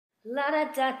La da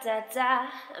da da da,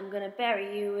 I'm gonna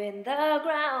bury you in the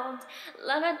ground.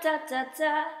 La da da da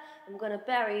da, I'm gonna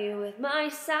bury you with my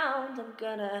sound. I'm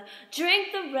gonna drink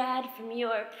the red from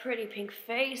your pretty pink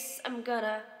face. I'm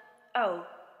gonna. Oh,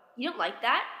 you don't like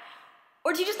that?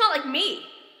 Or do you just not like me?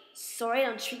 Sorry I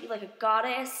don't treat you like a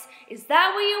goddess. Is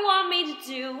that what you want me to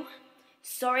do?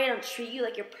 Sorry I don't treat you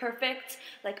like you're perfect,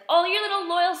 like all your little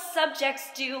loyal subjects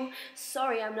do.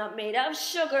 Sorry I'm not made of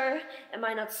sugar. Am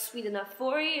I not sweet enough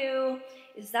for you?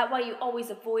 Is that why you always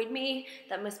avoid me?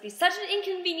 That must be such an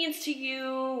inconvenience to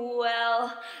you.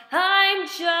 Well, I'm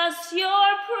just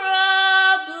your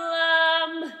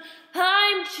problem.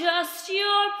 I'm just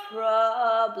your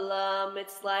problem.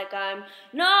 It's like I'm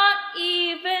not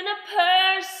even a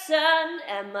person,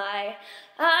 am I?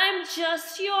 I'm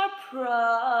just your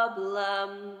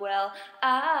problem. Well,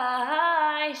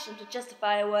 I shouldn't have to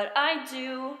justify what I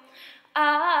do.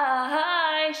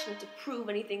 I shouldn't have to prove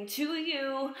anything to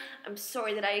you. I'm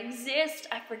sorry that I exist.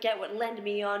 I forget what landed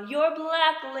me on your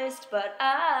blacklist, but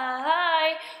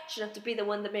I should have to be the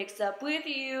one that makes up with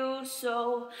you.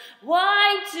 So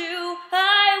why do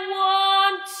I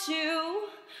want to?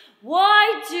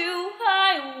 Why do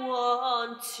I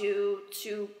want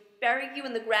to bury you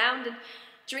in the ground and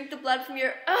drink the blood from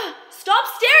your... Stop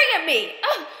staring at me!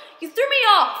 You threw me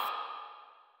off!